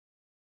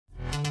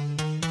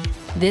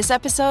This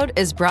episode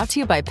is brought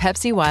to you by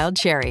Pepsi Wild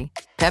Cherry.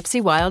 Pepsi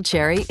Wild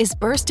Cherry is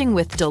bursting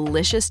with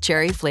delicious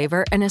cherry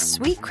flavor and a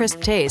sweet,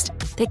 crisp taste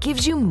that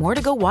gives you more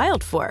to go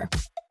wild for.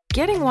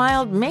 Getting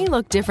wild may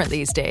look different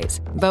these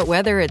days, but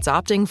whether it's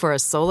opting for a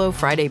solo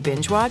Friday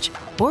binge watch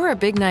or a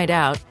big night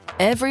out,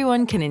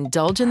 everyone can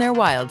indulge in their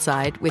wild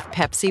side with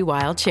Pepsi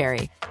Wild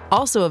Cherry.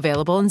 Also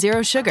available in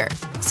Zero Sugar.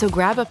 So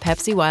grab a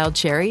Pepsi Wild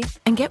Cherry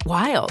and get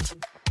wild.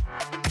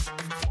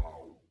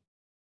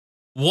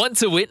 Want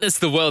to witness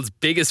the world's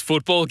biggest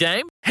football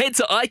game? Head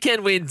to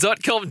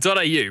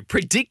iCanWin.com.au,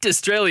 predict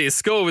Australia's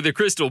score with a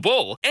crystal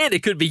ball, and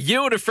it could be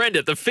you and a friend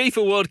at the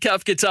FIFA World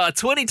Cup Qatar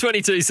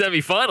 2022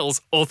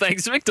 semi-finals, all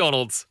thanks to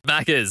McDonald's.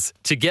 Maccas,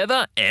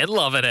 together and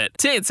loving it.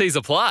 TNCs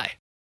apply.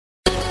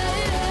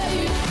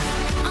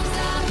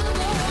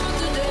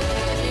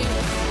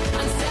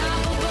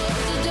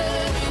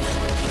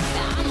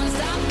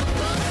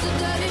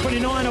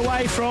 29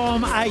 away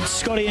from 8,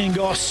 Scotty and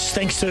Goss,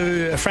 thanks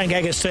to Frank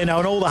Agostino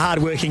and all the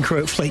hard-working crew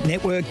at Fleet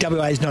Network.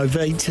 WA's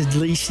Novated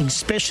leasing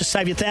specialist.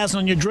 Save you $1,000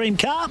 on your dream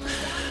car.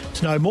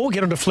 To know more,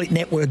 get onto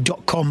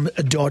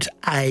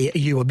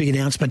fleetnetwork.com.au. A big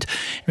announcement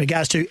in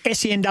regards to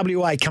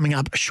SENWA coming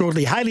up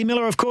shortly. Hayley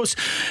Miller, of course,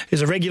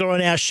 is a regular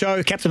on our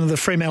show, captain of the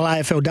Fremantle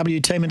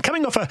AFLW team, and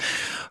coming off a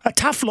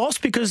tough loss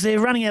because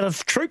they're running out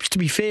of troops, to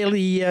be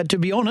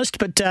honest,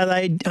 but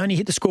they only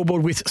hit the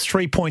scoreboard with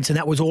 3 points, and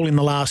that was all in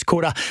the last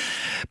quarter.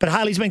 But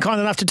Hayley's been kind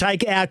enough to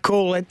take our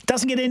call. It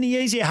doesn't get any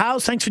easier,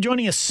 Hales. Thanks for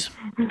joining us.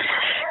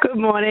 Good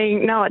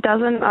morning. No, it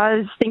doesn't. I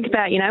was thinking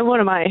about, what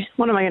am I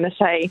going to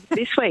say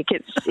this week?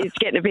 It's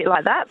getting a bit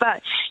like that.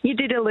 But you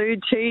did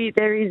allude to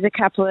there is a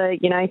couple of,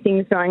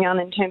 things going on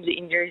in terms of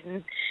injuries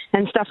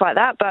and stuff like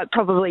that, but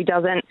probably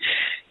doesn't,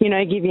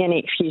 give you any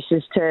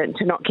excuses to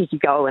not kick a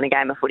goal in a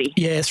game of footy.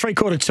 Yeah,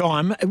 three-quarter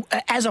time.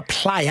 As a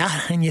player,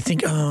 and you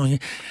think,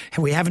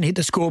 we haven't hit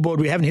the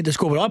scoreboard,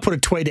 I put a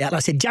tweet out and I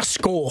said, just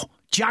score,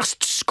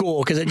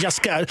 because it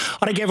just goes.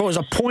 I don't care if it was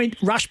a point,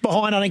 rush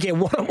behind, I don't care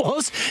what it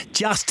was,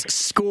 just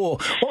score.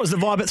 What was the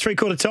vibe at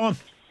three-quarter time?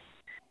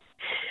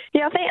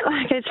 Yeah, I think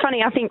it's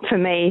funny. I think for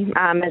me,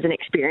 as an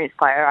experienced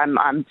player,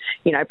 I'm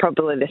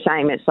probably the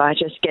same. It's like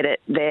just get it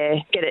there,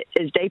 get it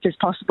as deep as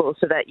possible,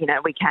 so that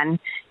we can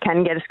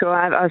get a score.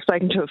 I've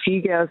spoken to a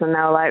few girls, and they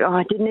were like, "Oh,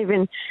 I didn't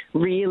even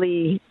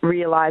really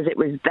realise it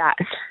was that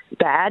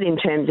bad in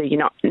terms of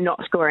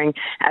not scoring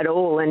at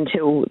all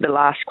until the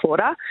last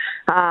quarter."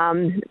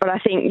 But I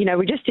think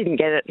we just didn't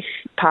get it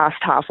past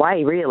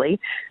halfway, really.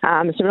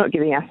 So we're not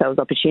giving ourselves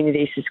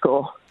opportunities to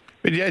score.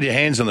 But you had your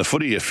hands on the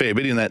footy a fair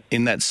bit in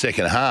that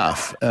second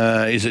half.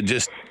 Is it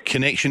just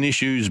connection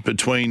issues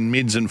between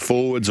mids and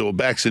forwards or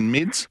backs and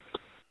mids?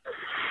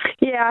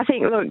 Yeah, I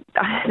think,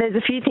 there's a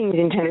few things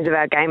in terms of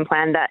our game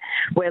plan that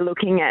we're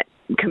looking at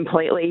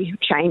completely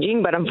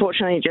changing, but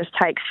unfortunately it just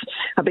takes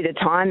a bit of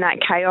time.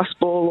 That chaos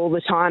ball all the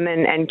time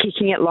and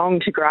kicking it long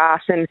to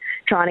grass and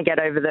trying to get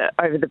over the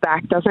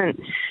back doesn't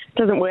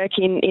work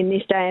in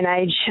this day and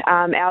age.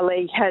 Our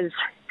league has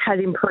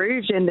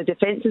improved and the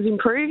defence has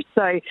improved,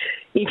 so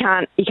you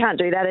can't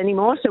do that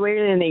anymore. So we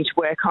really need to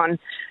work on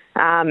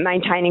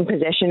maintaining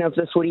possession of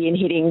the footy and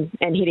hitting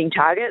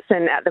targets.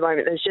 And at the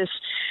moment, there's just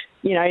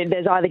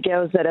there's either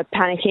girls that are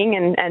panicking,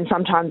 and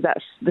sometimes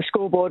that's the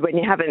scoreboard. When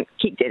you haven't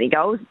kicked any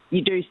goals,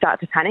 you do start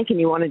to panic and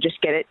you want to just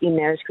get it in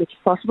there as quick as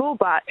possible.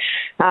 But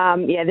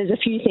there's a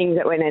few things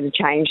that we need to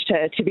change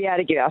to be able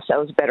to give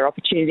ourselves a better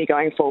opportunity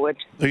going forward.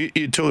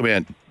 You talk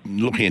about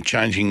looking at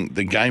changing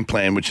the game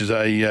plan, which is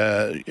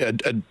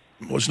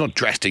well, it's not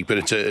drastic, but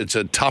it's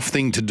a tough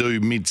thing to do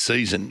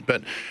mid-season.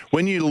 But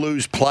when you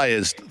lose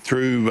players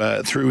through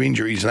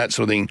injuries and that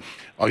sort of thing,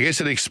 I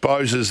guess it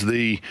exposes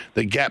the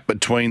gap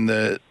between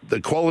the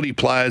quality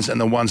players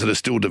and the ones that are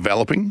still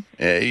developing.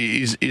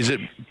 Is it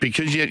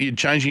because you're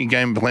changing your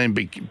game plan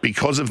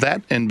because of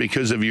that and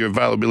because of your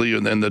availability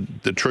and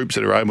the troops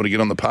that are able to get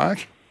on the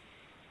park?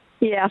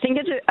 Yeah, I think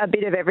it's a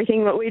bit of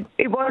everything. But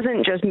it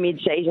wasn't just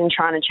mid-season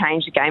trying to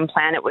change the game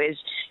plan. It was,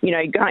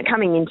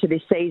 coming into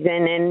this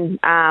season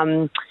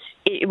and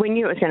we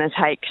knew it was going to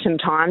take some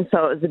time.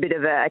 So it was a bit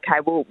of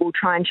we'll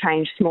try and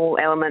change small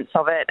elements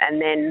of it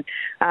and then,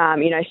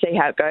 see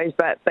how it goes.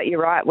 But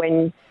you're right,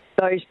 when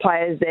those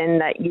players then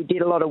that you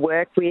did a lot of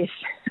work with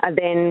are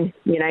then,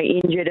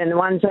 injured, and the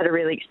ones that are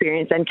really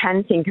experienced and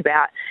can think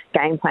about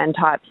game plan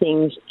type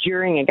things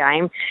during a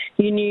game,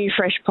 you knew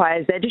fresh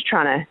players, they're just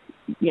trying to,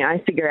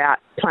 figure out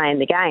playing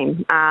the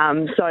game.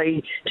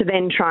 So to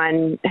then try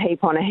and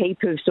heap on a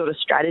heap of sort of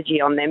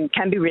strategy on them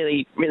can be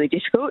really, really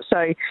difficult. So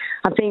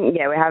I think,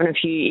 we're having a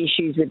few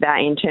issues with that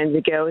in terms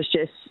of girls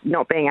just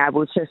not being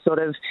able to sort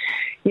of,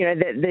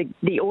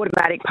 the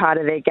automatic part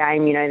of their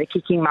game, the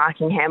kicking,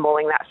 marking,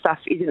 handballing, that stuff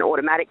isn't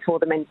automatic for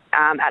them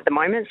at the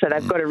moment. So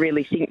they've got to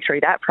really think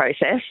through that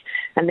process.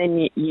 And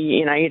then,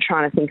 you're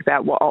trying to think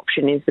about what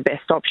option is the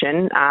best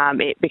option.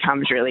 It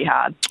becomes really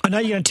hard. I know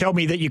you're going to tell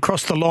me that you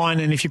crossed the line,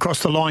 and if you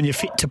cross the line, you're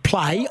fit to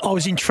play. I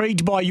was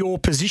intrigued by your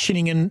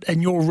positioning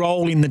and your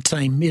role in the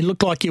team. It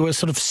looked like you were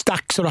sort of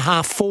stuck sort of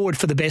half forward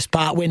for the best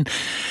part when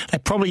they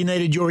probably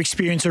needed your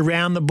experience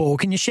around the ball.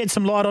 Can you shed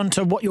some light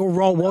onto what your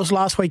role was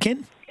last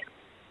weekend?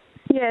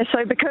 Yeah,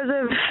 so because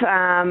of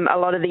a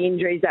lot of the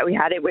injuries that we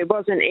had, it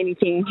wasn't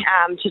anything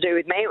to do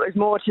with me. It was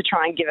more to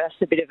try and give us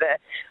a bit of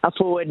a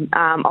forward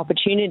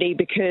opportunity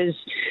because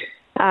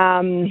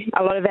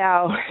a lot of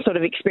our sort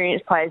of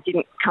experienced players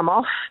didn't come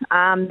off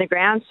the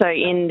ground. So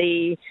in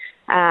the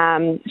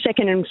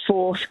second and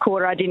fourth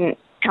quarter, I didn't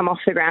come off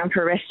the ground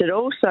for a rest at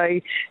all. So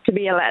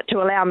to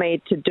allow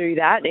me to do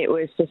that, it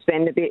was to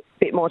spend a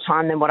bit more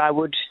time than what I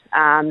would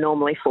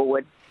normally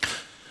forward.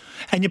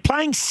 And you're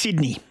playing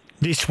Sydney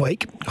this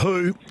week,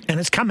 who, and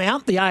it's come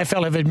out, the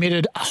AFL have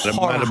admitted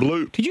horror. Made a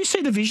blue. Did you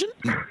see the vision?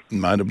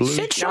 Made a blue.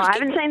 No, I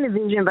haven't seen the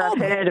vision, but I've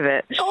heard of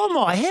it. Oh,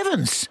 my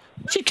heavens.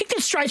 She kicked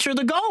it straight through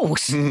the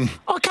goals.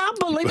 I can't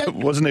believe it. It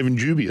wasn't even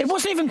dubious. It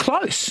wasn't even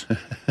close.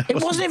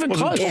 It wasn't even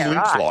close. What it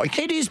looks like.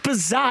 It is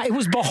bizarre. It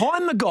was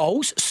behind the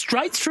goals,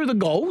 straight through the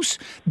goals.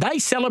 They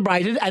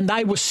celebrated and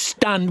they were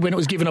stunned when it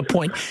was given a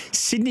point.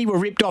 Sydney were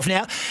ripped off.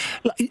 Now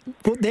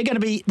they're going to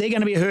be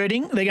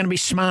hurting. They're going to be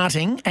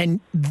smarting,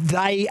 and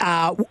they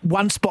are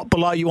one spot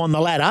below you on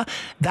the ladder.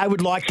 They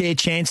would like their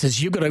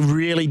chances. You've got to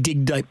really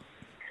dig deep.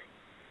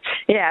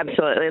 Yeah,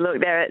 absolutely. Look,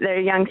 they're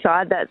a young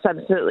side that's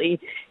absolutely,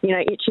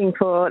 itching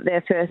for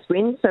their first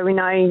win. So we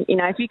know,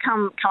 if you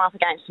come up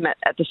against them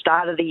at the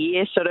start of the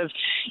year, sort of,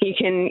 you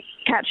can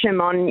catch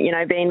them on,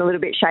 being a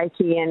little bit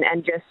shaky and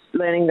just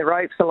learning the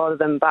ropes, a lot of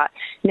them. But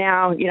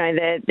now,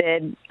 they're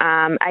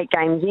 8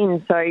 games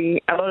in, so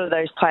a lot of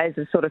those players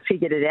have sort of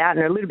figured it out and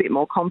are a little bit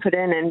more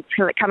confident. And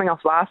coming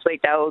off last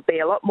week, they'll be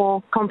a lot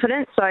more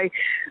confident. So,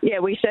 yeah,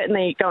 we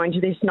certainly go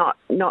into this not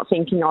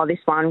thinking, this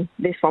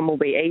one will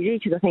be easy,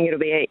 because I think it'll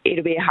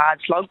be a hard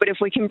slog. But if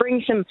we can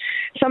bring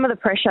some of the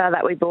pressure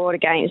that we brought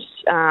against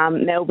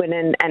Melbourne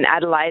and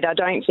Adelaide, I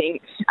don't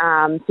think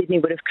Sydney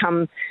would have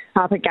come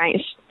up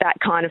against that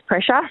kind of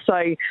pressure.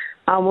 So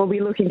we'll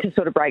be looking to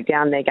sort of break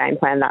down their game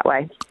plan that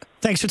way.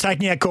 Thanks for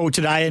taking our call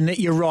today. And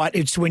you're right,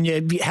 it's when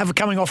you have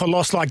coming off a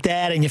loss like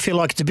that and you feel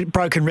like it's a bit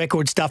broken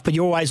record stuff, but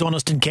you're always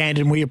honest and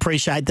candid, and we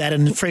appreciate that.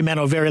 And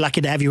Fremantle are very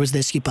lucky to have you as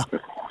their skipper.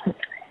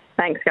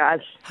 Thanks,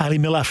 guys. Hayley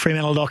Miller,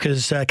 Fremantle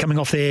Dockers, coming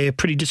off their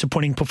pretty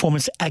disappointing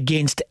performance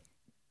against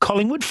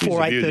Collingwood,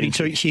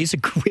 4-8-32. She's a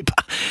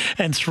gripper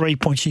and 3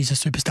 points. She's a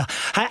superstar.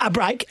 Hey, a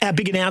break, our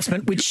big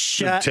announcement, which...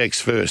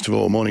 text first of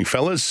all. Morning,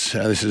 fellas.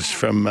 This is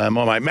from my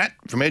mate Matt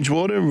from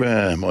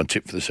Edgewater. My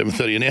tip for the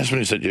 7:30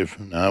 announcement is that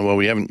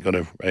we haven't got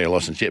a radio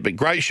licence yet, but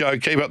great show.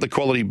 Keep up the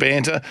quality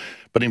banter,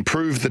 but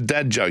improve the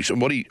dad jokes.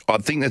 And I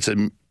think that's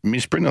a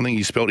misprint. I think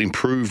he spelled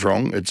improve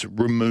wrong. It's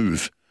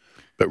remove.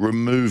 But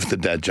remove the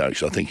dad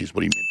jokes, I think, is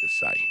what he meant to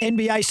say.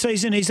 NBA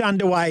season is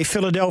underway.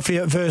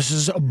 Philadelphia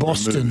versus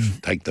Boston.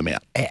 Take them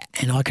out.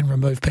 And I can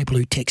remove people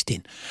who text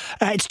in.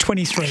 It's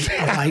 23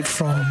 away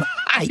from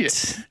 8.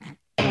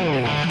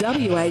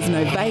 WA's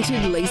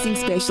novated leasing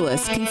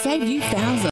specialist can save you thousands.